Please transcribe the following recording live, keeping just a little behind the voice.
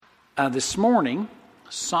This morning,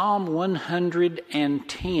 Psalm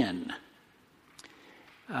 110.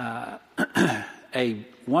 A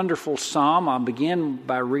wonderful psalm. I'll begin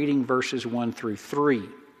by reading verses 1 through 3.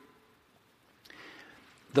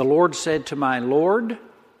 The Lord said to my Lord,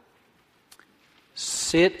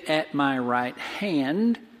 "Sit at my right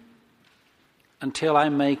hand until I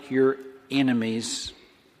make your enemies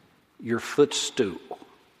your footstool."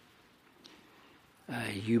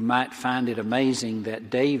 You might find it amazing that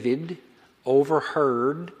David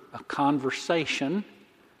overheard a conversation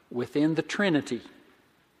within the Trinity.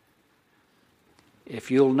 If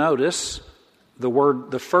you'll notice,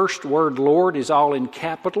 the first word Lord is all in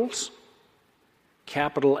capitals.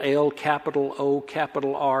 Capital L, capital O,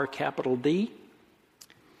 capital R, capital D.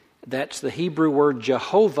 That's the Hebrew word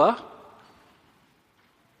Jehovah.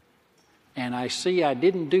 And I see I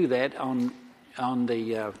didn't do that on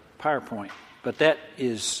the PowerPoint. But that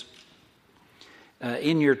is,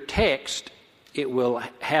 in your text, it will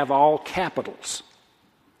have all capitals.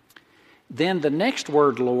 Then the next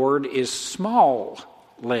word, Lord, is small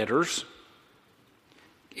letters.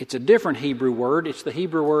 It's a different Hebrew word. It's the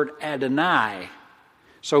Hebrew word Adonai.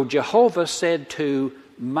 So Jehovah said to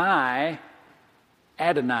my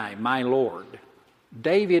Adonai, my Lord.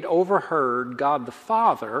 David overheard God the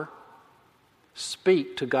Father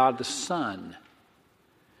speak to God the Son.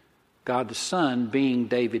 God the Son being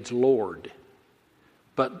David's Lord.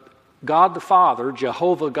 But God the Father,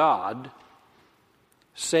 Jehovah God,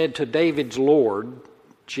 said to David's Lord,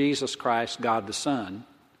 Jesus Christ, God the Son,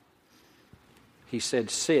 he said,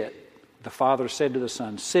 sit. The Father said to the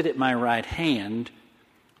Son, sit at my right hand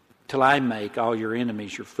till I make all your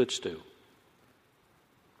enemies your footstool.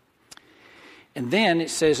 And then it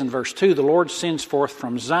says in verse 2, the Lord sends forth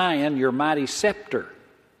from Zion your mighty scepter.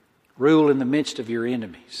 Rule in the midst of your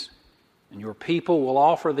enemies. And your people will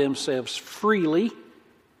offer themselves freely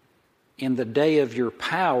in the day of your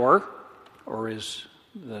power, or as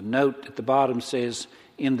the note at the bottom says,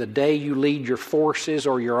 in the day you lead your forces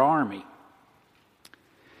or your army.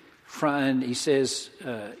 And he says,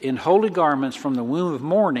 in holy garments from the womb of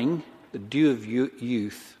morning, the dew of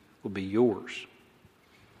youth will be yours.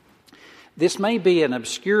 This may be an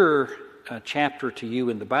obscure chapter to you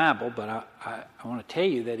in the Bible, but I want to tell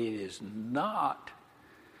you that it is not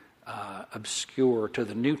obscure to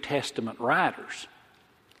the New Testament writers.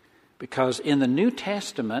 Because in the New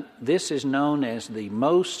Testament, this is known as the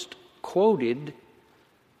most quoted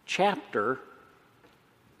chapter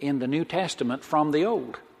in the New Testament from the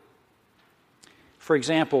Old. For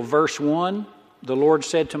example, verse 1, the Lord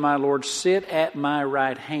said to my Lord, sit at my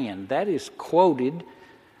right hand. That is quoted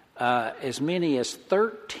as many as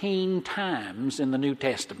 13 times in the New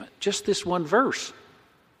Testament. Just this one verse.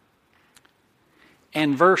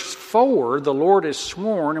 And verse 4, the Lord has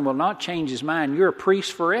sworn and will not change his mind, you're a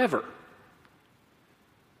priest forever,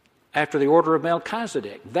 after the order of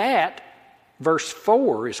Melchizedek. That, verse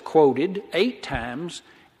 4, is quoted 8 times,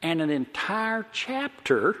 and an entire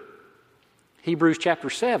chapter, Hebrews chapter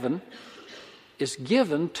 7, is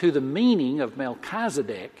given to the meaning of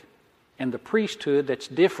Melchizedek and the priesthood that's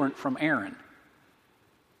different from Aaron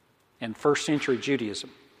in first century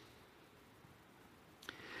Judaism.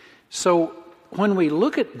 So, when we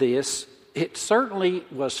look at this, it certainly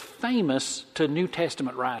was famous to New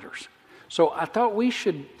Testament writers. So I thought we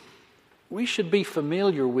should be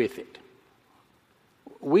familiar with it.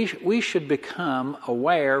 We should become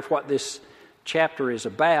aware of what this chapter is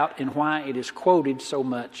about and why it is quoted so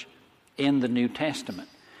much in the New Testament.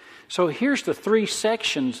 So here's the 3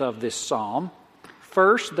 sections of this psalm.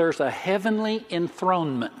 First, there's a heavenly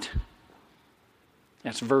enthronement.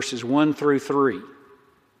 That's verses 1 through 3.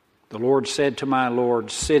 The Lord said to my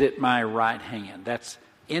Lord, sit at my right hand. That's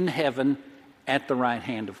in heaven at the right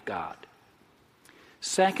hand of God.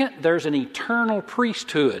 Second, there's an eternal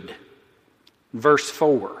priesthood. Verse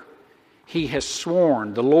 4. He has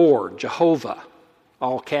sworn, the Lord, Jehovah,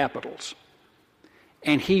 all capitals,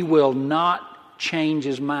 and he will not change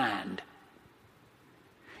his mind.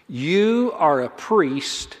 You are a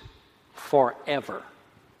priest forever.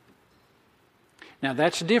 Now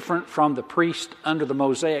that's different from the priest under the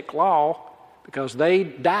Mosaic law because they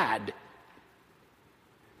died.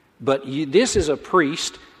 But this is a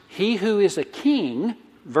priest, he who is a king,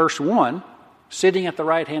 verse 1, sitting at the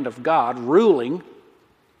right hand of God, ruling,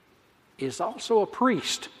 is also a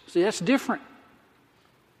priest. See, that's different.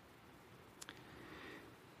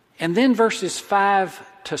 And then verses 5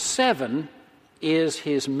 to 7 is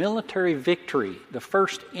his military victory. The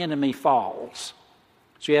first enemy falls.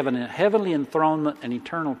 So you have a heavenly enthronement, an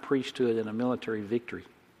eternal priesthood, and a military victory.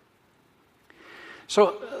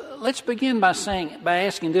 So let's begin by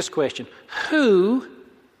asking this question: who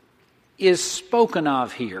is spoken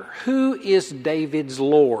of here? Who is David's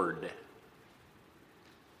Lord?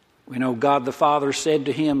 We know God the Father said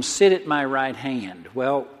to him, "Sit at my right hand."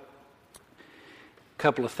 Well, a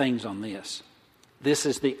couple of things on this. This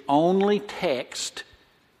is the only text,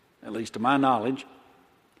 at least to my knowledge,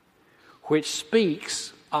 which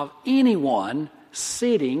speaks of anyone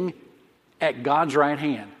sitting at God's right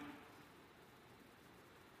hand.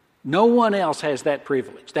 No one else has that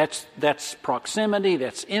privilege. That's proximity,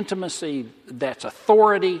 that's intimacy, that's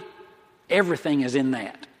authority. Everything is in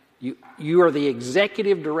that. You are the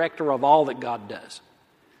executive director of all that God does.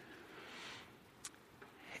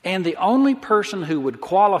 And the only person who would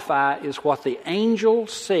qualify is what the angel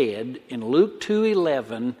said in Luke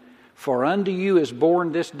 2:11, "For unto you is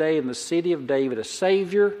born this day in the city of David a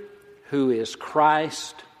Savior, who is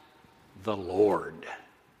Christ the Lord."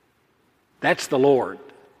 That's the Lord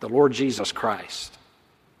Jesus Christ.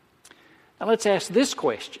 Now let's ask this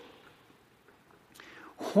question.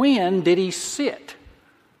 When did he sit?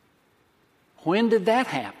 When did that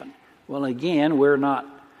happen? Well, again,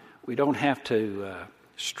 we don't have to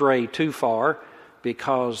stray too far,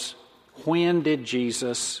 because when did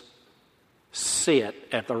Jesus sit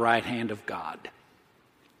at the right hand of God?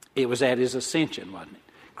 It was at his ascension, wasn't it?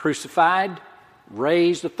 Crucified,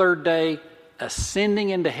 raised the third day, ascending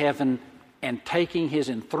into heaven, and taking his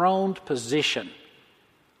enthroned position.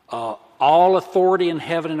 All authority in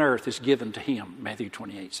heaven and earth is given to him, Matthew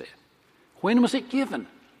 28 said. When was it given?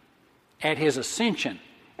 At his ascension,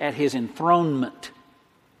 at his enthronement.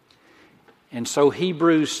 And so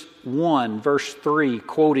Hebrews 1, verse 3,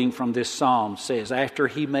 quoting from this psalm, says, "After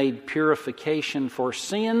he made purification for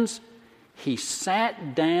sins, he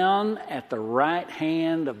sat down at the right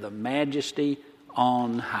hand of the Majesty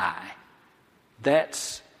on high."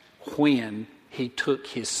 That's when he took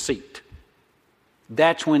his seat.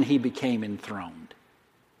 That's when he became enthroned.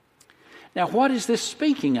 Now, what is this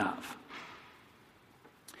speaking of?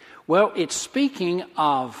 Well, it's speaking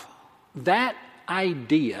of that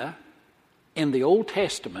idea in the Old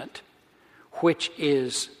Testament, which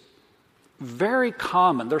is very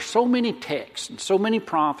common. There's so many texts and so many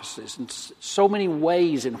prophecies and so many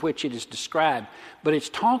ways in which it is described, but it's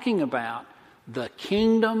talking about the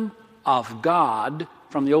kingdom of God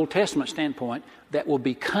from the Old Testament standpoint that will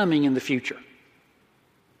be coming in the future.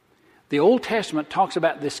 The Old Testament talks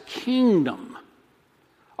about this kingdom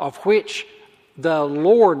of which the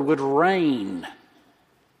Lord would reign.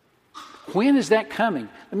 When is that coming?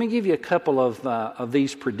 Let me give you a couple of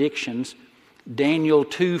these predictions. Daniel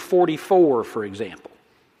 2:44, for example.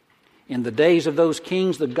 "In the days of those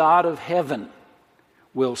kings, the God of heaven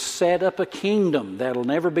will set up a kingdom that'll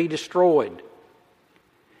never be destroyed.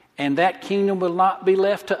 And that kingdom will not be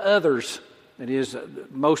left to others." That is,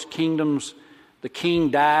 most kingdoms, the king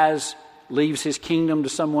dies, leaves his kingdom to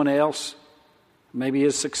someone else, maybe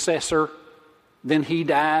his successor. Then he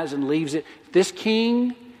dies and leaves it. This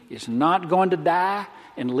king is not going to die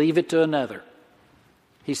and leave it to another.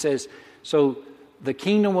 He says, so the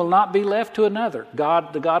kingdom will not be left to another.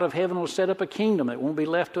 God, the God of heaven, will set up a kingdom that won't be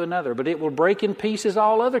left to another, but it will break in pieces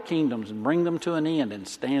all other kingdoms and bring them to an end and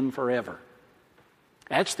stand forever.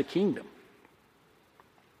 That's the kingdom.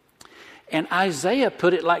 And Isaiah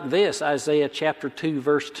put it like this, Isaiah chapter 2,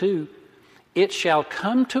 verse 2, "It shall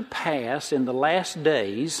come to pass in the last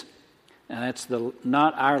days," and that's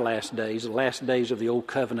not our last days, the last days of the Old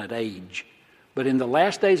Covenant age, but in the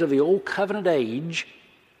last days of the Old Covenant age,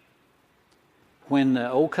 when the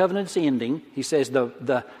Old Covenant's ending, he says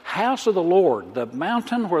the house of the Lord, the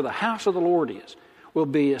mountain where the house of the Lord is, will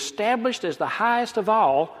be established as the highest of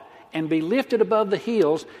all and be lifted above the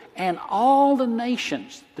hills, and all the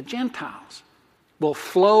nations, the Gentiles, will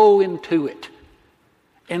flow into it.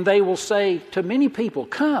 And they will say to many people,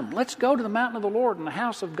 "Come, let's go to the mountain of the Lord and the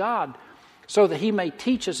house of God, so that he may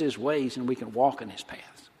teach us his ways and we can walk in his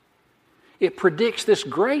paths." It predicts this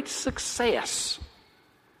great success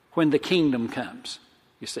when the kingdom comes,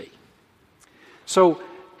 you see. So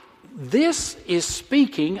this is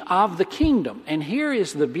speaking of the kingdom. And here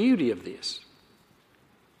is the beauty of this.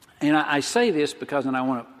 And I say this because, and I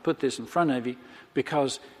want to put this in front of you,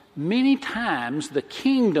 because many times the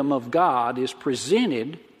kingdom of God is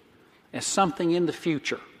presented as something in the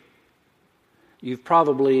future. You're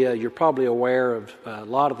probably aware of a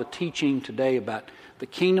lot of the teaching today about the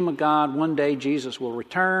kingdom of God. One day Jesus will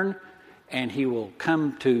return and he will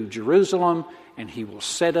come to Jerusalem and he will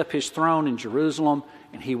set up his throne in Jerusalem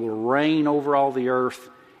and he will reign over all the earth,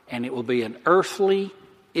 and it will be an earthly,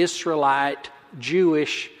 Israelite,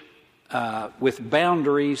 Jewish, with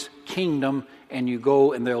boundaries kingdom, and you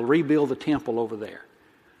go and they'll rebuild the temple over there.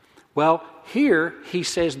 Well, here he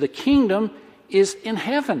says the kingdom is in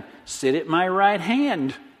heaven. Sit at my right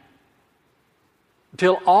hand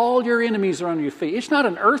till all your enemies are under your feet. It's not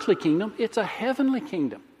an earthly kingdom, it's a heavenly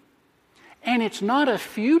kingdom. And it's not a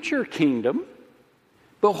future kingdom,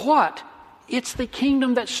 but what? It's the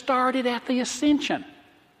kingdom that started at the ascension.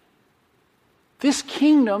 This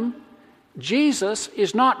kingdom, Jesus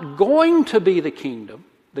is not going to be the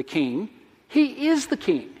king. He is the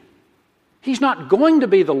king. He's not going to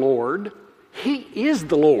be the Lord. He is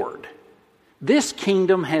the Lord. This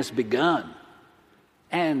kingdom has begun.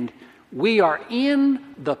 And we are in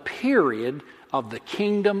the period of the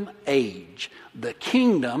kingdom age. The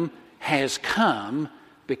kingdom has come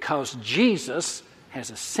because Jesus has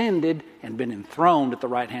ascended and been enthroned at the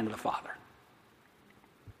right hand of the Father.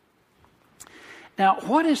 Now,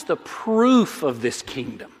 what is the proof of this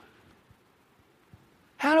kingdom?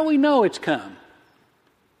 How do we know it's come?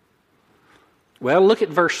 Well, look at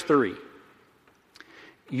verse 3.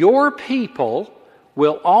 Your people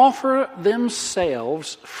will offer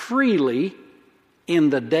themselves freely in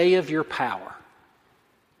the day of your power.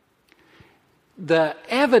 The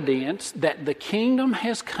evidence that the kingdom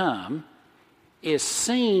has come is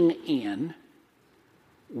seen in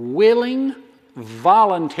willing,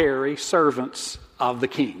 voluntary servants of the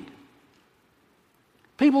king.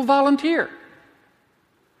 People volunteer.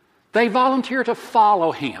 They volunteer to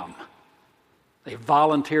follow him. They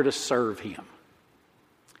volunteer to serve him.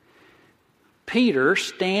 Peter,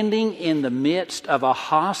 standing in the midst of a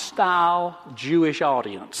hostile Jewish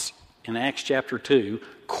audience in Acts chapter 2,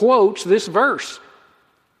 quotes this verse.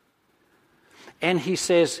 And he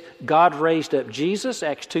says, God raised up Jesus,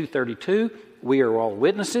 Acts 2:32, we are all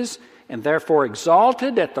witnesses, and therefore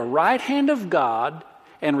exalted at the right hand of God,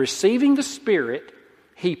 and receiving the Spirit,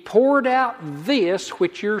 he poured out this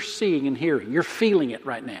which you're seeing and hearing. You're feeling it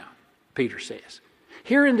right now, Peter says.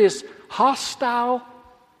 Here in this hostile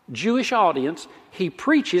Jewish audience, he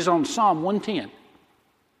preaches on Psalm 110,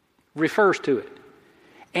 refers to it.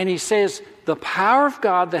 And he says, the power of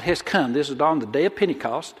God that has come, this is on the day of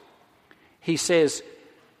Pentecost, he says,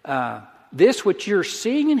 this which you're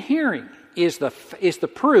seeing and hearing is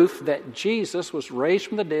the proof that Jesus was raised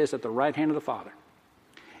from the dead at the right hand of the Father.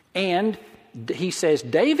 And he says,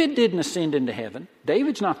 David didn't ascend into heaven.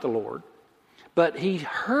 David's not the Lord. But he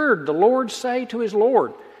heard the Lord say to his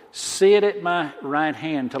Lord, sit at my right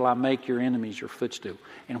hand till I make your enemies your footstool.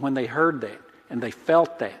 And when they heard that, and they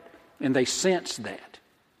felt that, and they sensed that,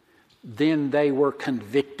 then they were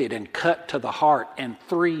convicted and cut to the heart, and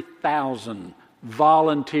 3,000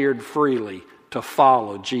 volunteered freely to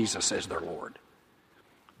follow Jesus as their Lord.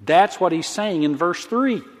 That's what he's saying in verse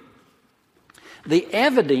 3. The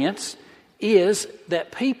evidence is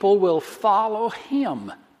that people will follow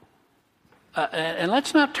him. And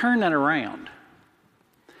let's not turn that around.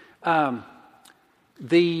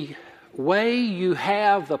 The way you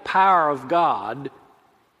have the power of God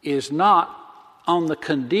is not on the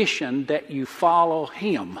condition that you follow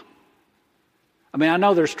him. I mean, I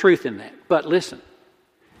know there's truth in that, but listen.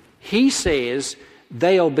 He says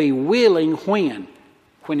they'll be willing when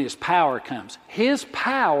his power comes. His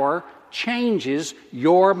power changes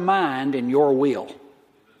your mind and your will.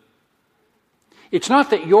 It's not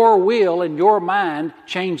that your will and your mind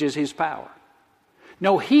changes his power.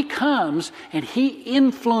 No, he comes and he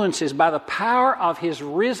influences by the power of his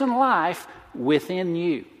risen life within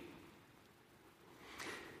you.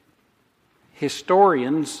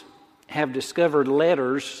 Historians have discovered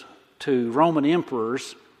letters to Roman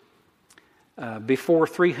emperors before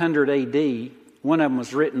 300 AD. One of them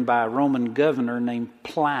was written by a Roman governor named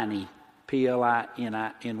Pliny, Pliny.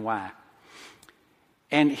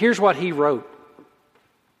 And here's what he wrote.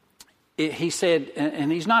 He said,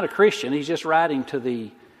 and he's not a Christian, he's just writing to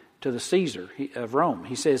the Caesar of Rome.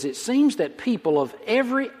 He says, it seems that people of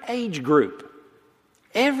every age group,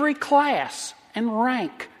 every class and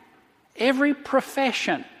rank, every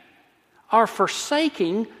profession are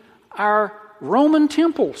forsaking our Roman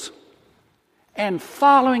temples and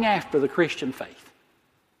following after the Christian faith.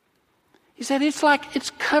 He said it's like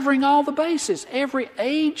it's covering all the bases. Every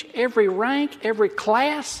age, every rank, every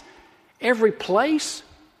class, every place.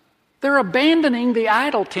 They're abandoning the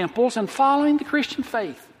idol temples and following the Christian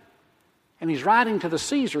faith. And he's writing to the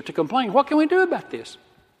Caesar to complain, what can we do about this?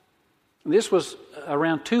 And this was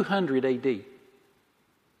around 200 AD.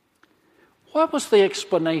 What was the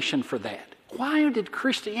explanation for that? Why did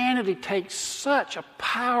Christianity take such a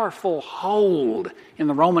powerful hold in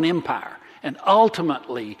the Roman Empire and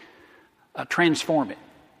ultimately transform it?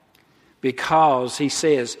 Because he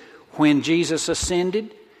says, when Jesus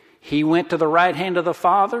ascended, he went to the right hand of the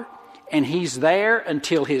Father, and he's there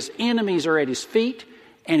until his enemies are at his feet,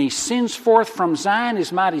 And he sends forth from Zion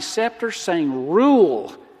his mighty scepter, saying,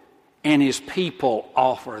 rule, and his people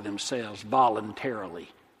offer themselves voluntarily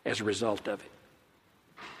as a result of it.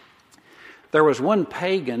 There was one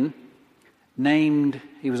pagan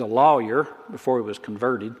he was a lawyer before he was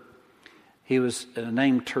converted. He was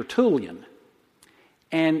named Tertullian.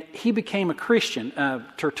 And he became a Christian.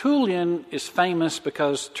 Tertullian is famous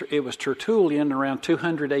because it was Tertullian around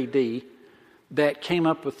 200 AD that came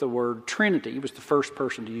up with the word Trinity. He was the first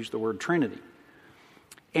person to use the word Trinity.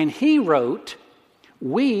 And he wrote,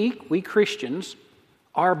 we Christians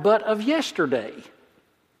are but of yesterday,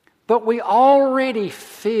 but we already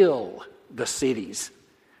fill the cities.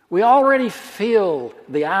 We already fill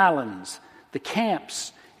the islands, the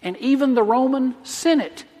camps, and even the Roman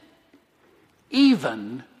Senate,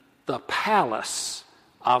 even the palace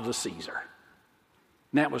of the Caesar.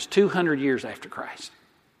 And that was 200 years after Christ.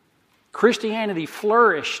 Christianity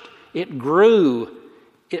flourished. It grew.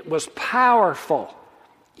 It was powerful.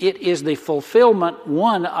 It is the fulfillment,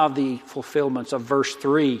 one of the fulfillments of verse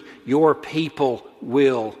 3. Your people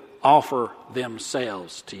will offer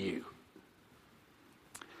themselves to you.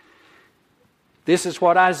 This is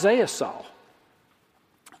what Isaiah saw.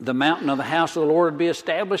 The mountain of the house of the Lord would be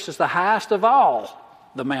established as the highest of all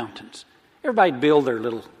the mountains. Everybody build their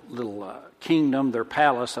little kingdom, their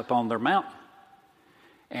palace up on their mountain.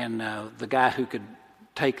 And the guy who could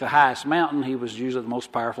take the highest mountain, he was usually the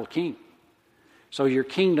most powerful king. So your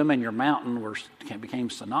kingdom and your mountain became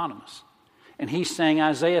synonymous. And he's saying,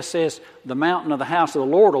 Isaiah says, the mountain of the house of the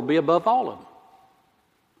Lord will be above all of them.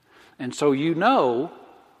 And so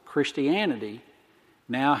Christianity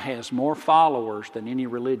now has more followers than any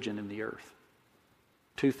religion in the earth.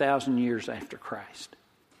 2,000 years after Christ.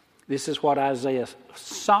 This is what Isaiah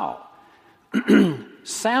saw.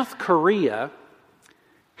 South Korea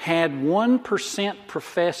had 1%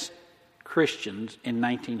 professed Christians in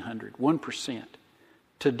 1900. 1%.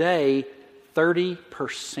 Today,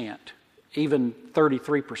 30%, even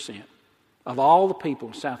 33% of all the people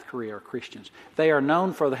in South Korea are Christians. They are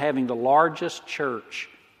known for having the largest church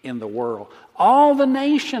in the world. All the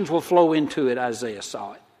nations will flow into it, Isaiah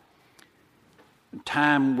saw it.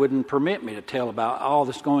 Time wouldn't permit me to tell about all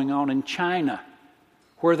that's going on in China,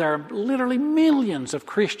 where there are literally millions of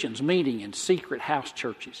Christians meeting in secret house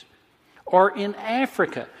churches. Or in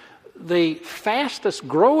Africa, the fastest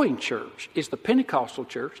growing church is the Pentecostal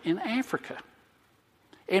church in Africa.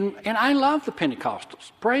 And I love the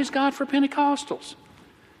Pentecostals. Praise God for Pentecostals.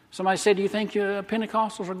 Somebody said, do you think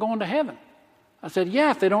Pentecostals are going to heaven? I said, yeah,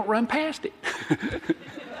 if they don't run past it.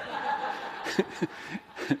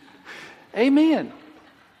 Amen.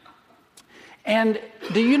 And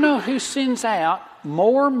do you know who sends out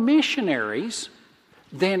more missionaries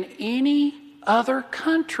than any other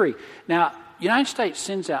country? Now, the United States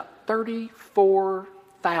sends out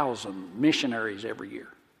 34,000 missionaries every year.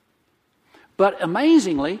 But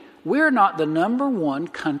amazingly, we're not the number one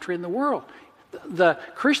country in the world. The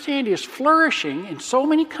Christianity is flourishing in so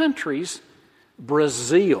many countries.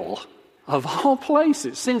 Brazil, of all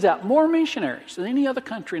places, sends out more missionaries than any other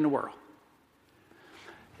country in the world.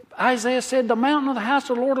 Isaiah said, the mountain of the house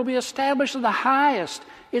of the Lord will be established as the highest.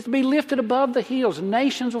 It's to be lifted above the hills.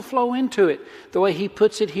 Nations will flow into it. The way he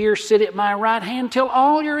puts it here, sit at my right hand till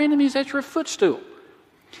all your enemies at your footstool.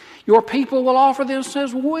 Your people will offer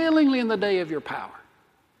themselves willingly in the day of your power.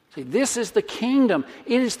 See, this is the kingdom.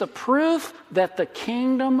 It is the proof that the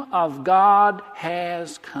kingdom of God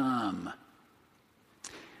has come.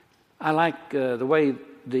 I like the way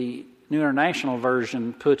the New International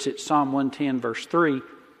Version puts it, Psalm 110, verse 3.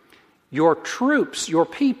 Your troops, your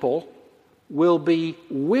people, will be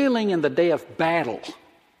willing in the day of battle.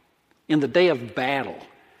 In the day of battle.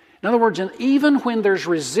 In other words, even when there's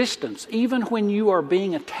resistance, even when you are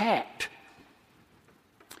being attacked.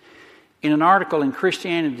 In an article in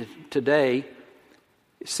Christianity Today,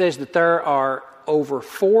 it says that there are over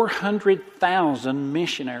 400,000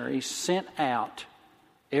 missionaries sent out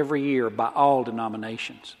every year by all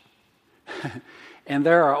denominations. And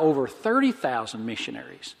there are over 30,000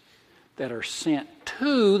 missionaries that are sent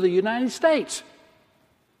to the United States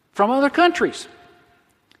from other countries.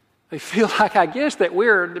 They feel like, I guess, that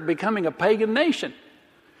we're becoming a pagan nation.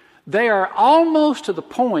 They are almost to the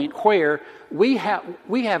point where we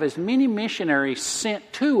have as many missionaries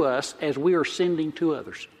sent to us as we are sending to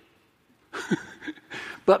others.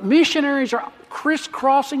 But missionaries are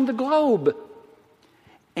crisscrossing the globe.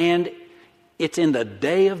 And it's in the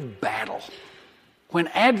day of battle, when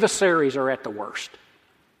adversaries are at the worst.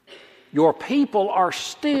 Your people are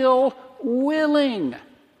still willing.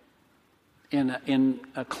 In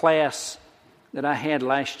a class that I had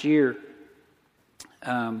last year,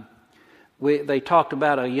 They talked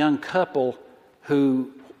about a young couple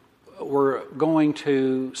who were going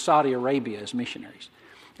to Saudi Arabia as missionaries.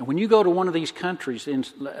 And when you go to one of these countries,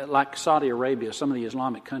 like Saudi Arabia, some of the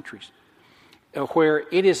Islamic countries, where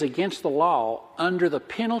it is against the law under the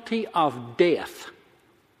penalty of death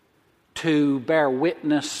to bear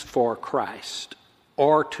witness for Christ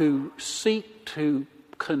or to seek to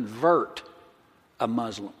convert a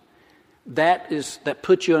Muslim, that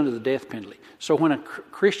puts you under the death penalty. So when a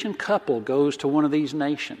Christian couple goes to one of these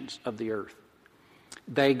nations of the earth,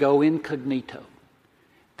 they go incognito.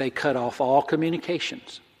 They cut off all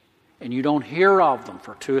communications, and you don't hear of them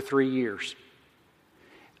for 2 or 3 years.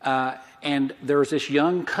 And there was this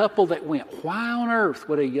young couple that went. Why on earth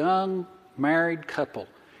would a young married couple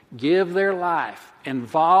give their life and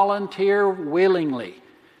volunteer willingly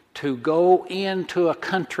to go into a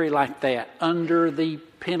country like that under the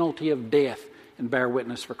penalty of death and bear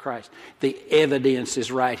witness for Christ? The evidence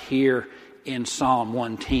is right here in Psalm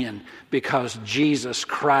 110, because Jesus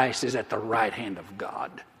Christ is at the right hand of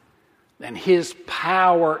God. And His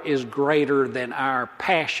power is greater than our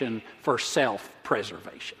passion for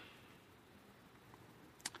self-preservation.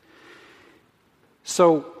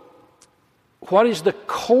 So, what is the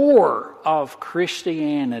core of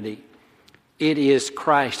Christianity? It is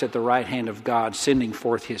Christ at the right hand of God sending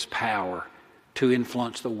forth His power to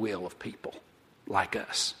influence the will of people like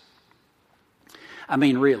us. I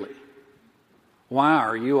mean, really, why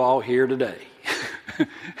are you all here today?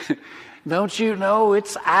 Don't you know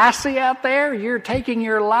it's icy out there? You're taking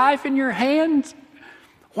your life in your hands?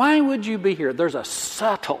 Why would you be here? There's a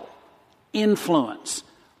subtle influence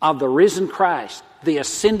of the risen Christ, the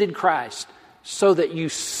ascended Christ, so that you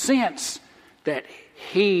sense that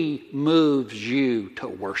He moves you to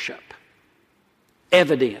worship.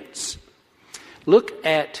 Evidence. Look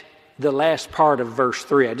at the last part of verse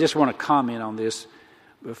 3. I just want to comment on this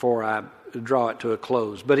before I draw it to a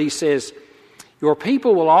close. But he says, your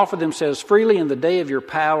people will offer themselves freely in the day of your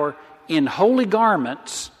power in holy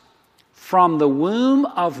garments. From the womb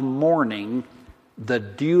of morning, the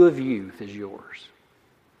dew of youth is yours.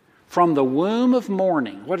 From the womb of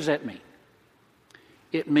morning, what does that mean?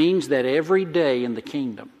 It means that every day in the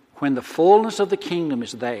kingdom, when the fullness of the kingdom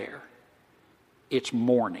is there, it's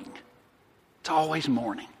morning. It's always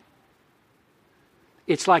morning.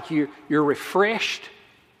 It's like you're refreshed,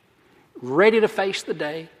 ready to face the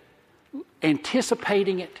day,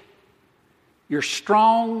 anticipating it. You're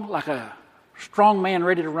strong, like a strong man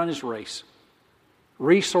ready to run his race.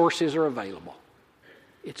 Resources are available.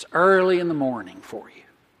 It's early in the morning for you.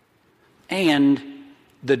 And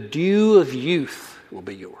the dew of youth will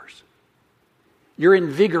be yours. You're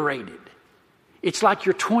invigorated. It's like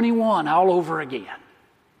you're 21 all over again.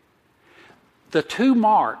 The two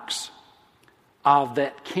marks of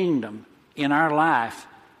that kingdom in our life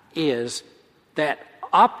is that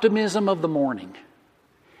optimism of the morning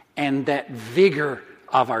and that vigor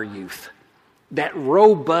of our youth, that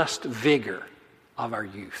robust vigor of our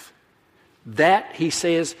youth. That, he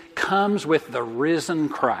says, comes with the risen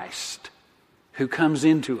Christ who comes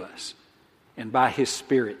into us and by His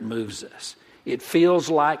Spirit moves us. It feels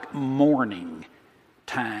like morning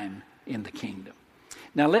time in the kingdom.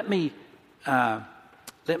 Now let me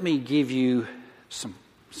give you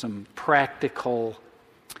some practical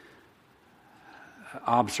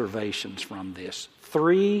observations from this.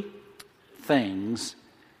 3 things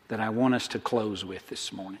that I want us to close with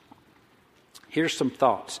this morning. Here's some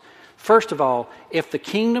thoughts. First of all, if the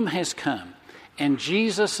kingdom has come and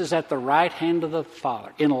Jesus is at the right hand of the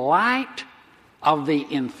Father, in light of the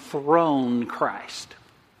enthroned Christ,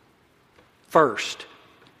 first,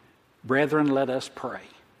 brethren, let us pray.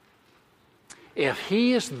 If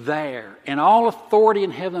He is there and all authority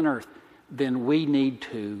in heaven and earth, then we need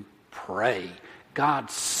to pray. God,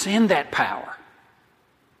 send that power.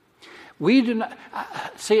 We do not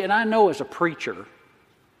see, and I know as a preacher,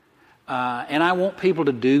 and I want people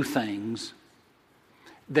to do things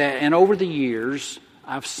that, and over the years,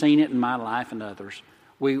 I've seen it in my life and others.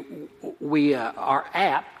 We are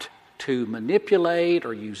apt to manipulate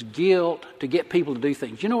or use guilt to get people to do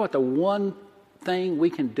things. You know what the one thing we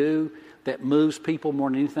can do that moves people more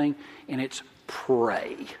than anything? And it's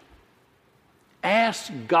pray.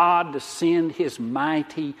 Ask God to send His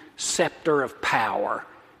mighty scepter of power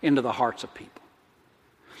into the hearts of people.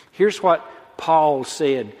 Here's what Paul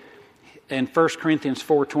said in 1 Corinthians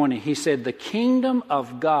 4:20. He said, the kingdom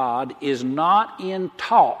of God is not in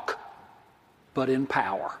talk, but in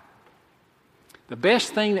power. The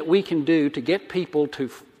best thing that we can do to get people to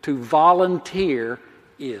volunteer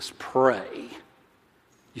is pray.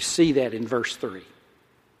 You see that in verse 3.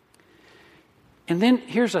 And then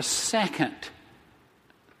here's a second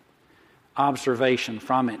observation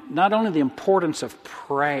from it. Not only the importance of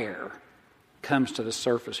prayer comes to the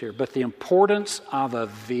surface here, but the importance of a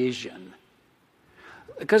vision.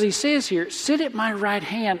 Because he says here, sit at my right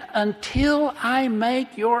hand until I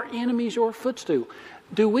make your enemies your footstool.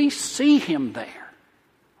 Do we see him there?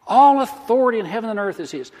 All authority in heaven and earth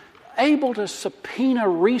is his. Able to subpoena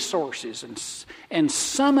resources and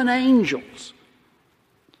summon angels.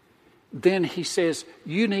 Then he says,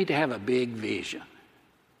 you need to have a big vision.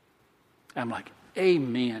 I'm like,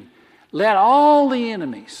 amen. Let all the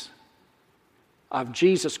enemies of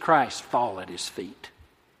Jesus Christ fall at his feet.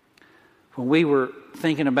 When we were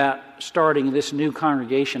thinking about starting this new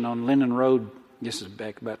congregation on Linden Road, this is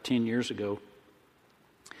back about 10 years ago,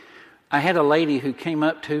 I had a lady who came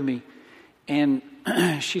up to me and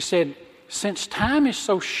she said, since time is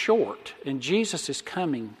so short and Jesus is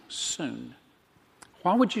coming soon,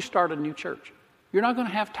 why would you start a new church? You're not going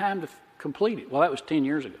to have time to complete it. Well, that was 10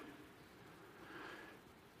 years ago.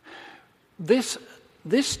 This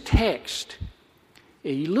text,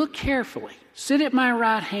 you look carefully, sit at my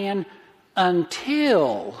right hand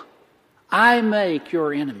until I make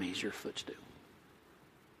your enemies your footstool.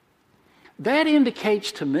 That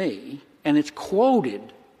indicates to me, and it's quoted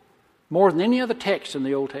more than any other text in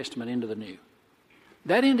the Old Testament into the New,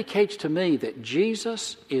 that indicates to me that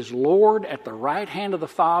Jesus is Lord at the right hand of the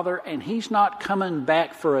Father, and he's not coming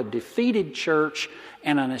back for a defeated church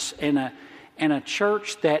and a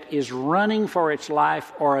church that is running for its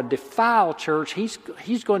life, or a defiled church.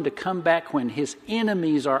 He's going to come back when his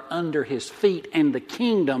enemies are under his feet and the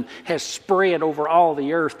kingdom has spread over all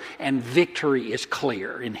the earth and victory is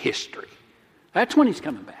clear in history. That's when he's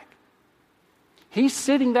coming back. He's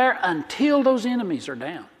sitting there until those enemies are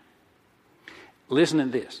down. Listen to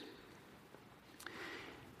this.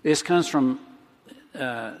 This comes from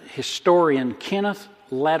historian Kenneth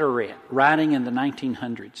Latourette, writing in the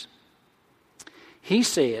 1900s. He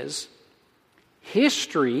says,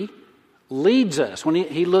 history leads us, when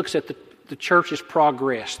he looks at the church's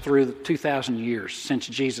progress through the 2,000 years since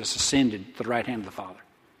Jesus ascended to the right hand of the Father.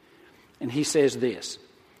 And he says this,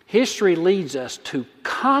 history leads us to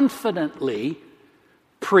confidently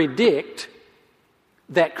predict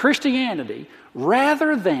that Christianity,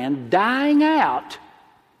 rather than dying out,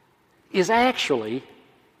 is actually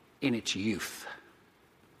in its youth.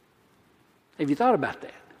 Have you thought about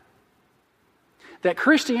that? That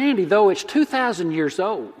Christianity, though it's 2,000 years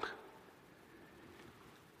old,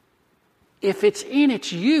 if it's in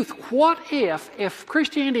its youth, what if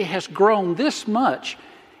Christianity has grown this much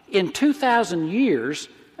in 2,000 years?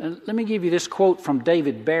 Let me give you this quote from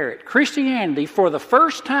David Barrett. Christianity, for the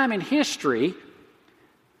first time in history,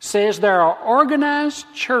 says there are organized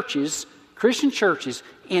churches, Christian churches,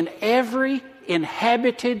 in every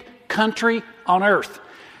inhabited country on earth.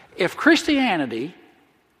 If Christianity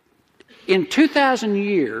in 2,000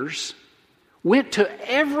 years went to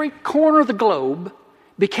every corner of the globe,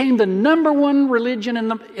 became the number one religion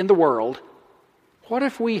in the world, what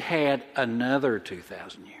if we had another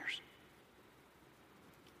 2,000 years?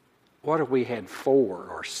 What if we had 4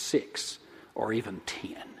 or 6 or even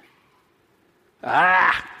 10?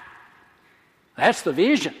 That's the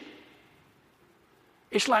vision.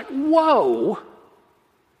 It's like, whoa.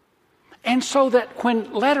 And so that when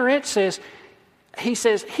Latourette says, he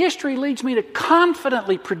says, history leads me to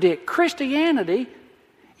confidently predict Christianity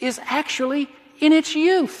is actually in its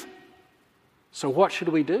youth. So what should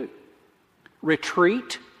we do?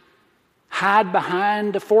 Retreat? Hide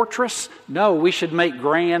behind a fortress? No, we should make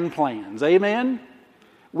grand plans. Amen?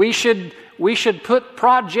 We should put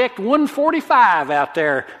Project 145 out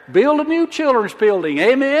there. Build a new children's building.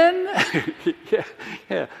 Amen?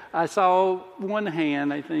 yeah. I saw one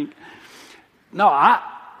hand, I think. No,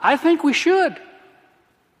 I think we should.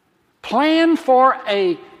 Plan for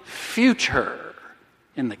a future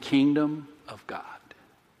in the kingdom of God.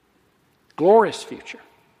 Glorious future.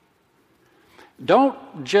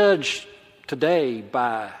 Don't judge today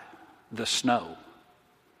by the snow.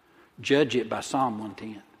 Judge it by Psalm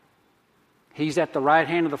 110. He's at the right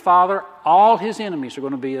hand of the Father. All his enemies are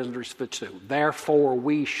going to be under his footstool. Therefore,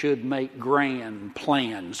 we should make grand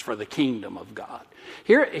plans for the kingdom of God.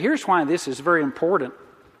 Here's why this is very important.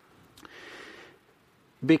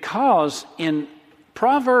 Because in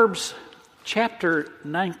Proverbs chapter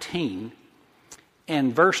 19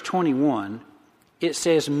 and verse 21, it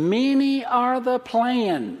says, many are the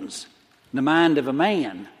plans in the mind of a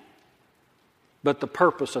man, but the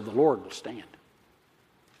purpose of the Lord will stand.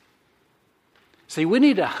 See, we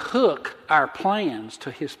need to hook our plans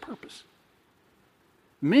to his purpose.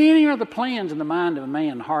 Many are the plans in the mind of a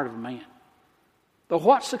man, the heart of a man, But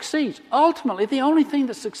what succeeds? Ultimately, the only thing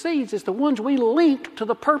that succeeds is the ones we link to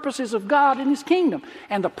the purposes of God in His kingdom.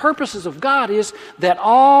 And the purposes of God is that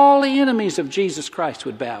all the enemies of Jesus Christ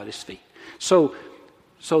would bow at His feet. So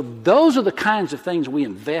those are the kinds of things we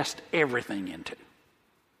invest everything into.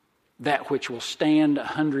 That which will stand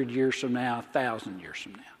 100 years from now, 1,000 years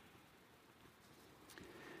from now.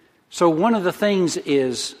 So one of the things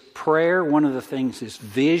is prayer, one of the things is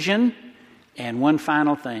vision, and one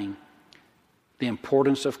final thing, the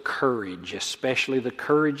importance of courage, especially the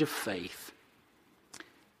courage of faith.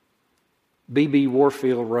 B.B.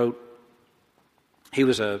 Warfield wrote, he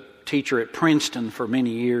was a teacher at Princeton for many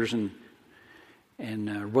years and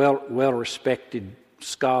a well-respected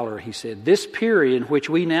scholar. He said, "This period in which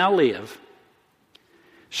we now live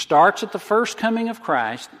starts at the first coming of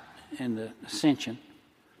Christ and the ascension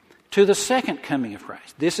to the second coming of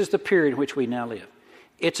Christ. This is the period in which we now live.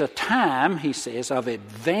 It's a time," he says, "of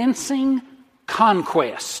advancing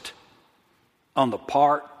conquest on the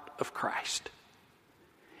part of Christ.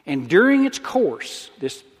 And during its course,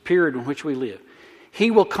 this period in which we live,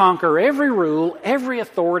 He will conquer every rule, every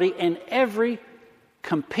authority, and every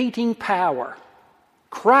competing power.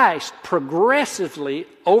 Christ progressively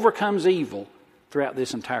overcomes evil throughout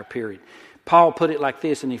this entire period." Paul put it like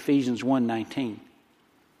this in Ephesians 1:19.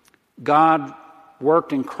 God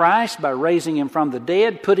worked in Christ by raising Him from the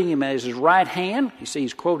dead, putting Him at His right hand. You see,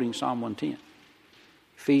 he's quoting Psalm 110.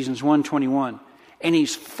 Ephesians 1:21. And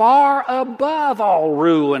He's far above all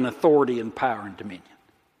rule and authority and power and dominion.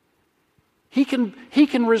 He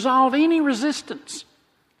can resolve any resistance.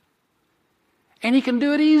 And He can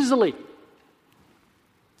do it easily.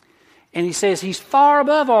 And he says He's far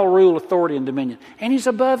above all rule, authority, and dominion. And He's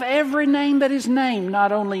above every name that is named,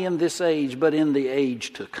 not only in this age, but in the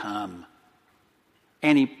age to come.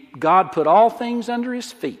 And God put all things under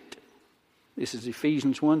His feet. This is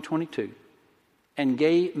Ephesians 1:22. And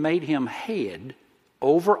made Him head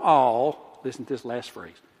over all, listen to this last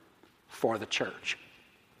phrase, for the church.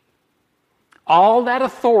 All that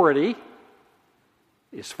authority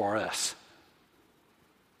is for us.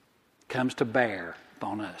 Comes to bear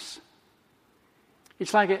upon us.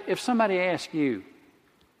 It's like if somebody asks you,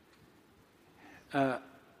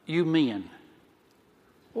 you men,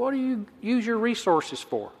 what do you use your resources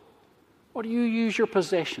for? What do you use your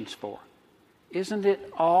possessions for? Isn't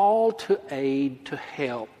it all to aid, to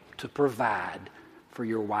help, to provide for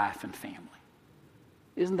your wife and family?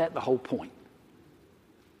 Isn't that the whole point?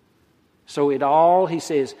 So it all, he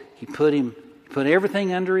says, he put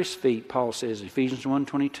everything under His feet, Paul says, Ephesians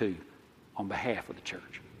 1:22, on behalf of the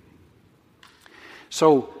church.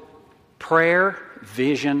 So prayer,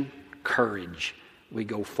 vision, courage, we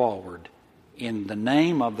go forward in the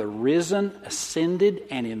name of the risen, ascended,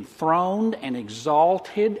 and enthroned, and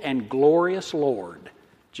exalted, and glorious Lord,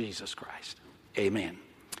 Jesus Christ. Amen.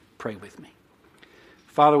 Pray with me.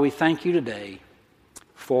 Father, we thank You today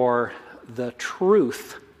for the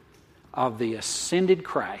truth of the ascended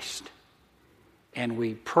Christ. And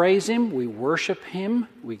we praise Him, we worship Him,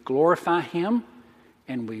 we glorify Him,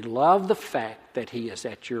 and we love the fact that He is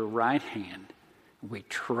at Your right hand. We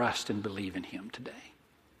trust and believe in Him today.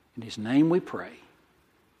 In His name we pray.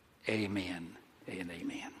 Amen and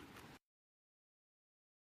amen.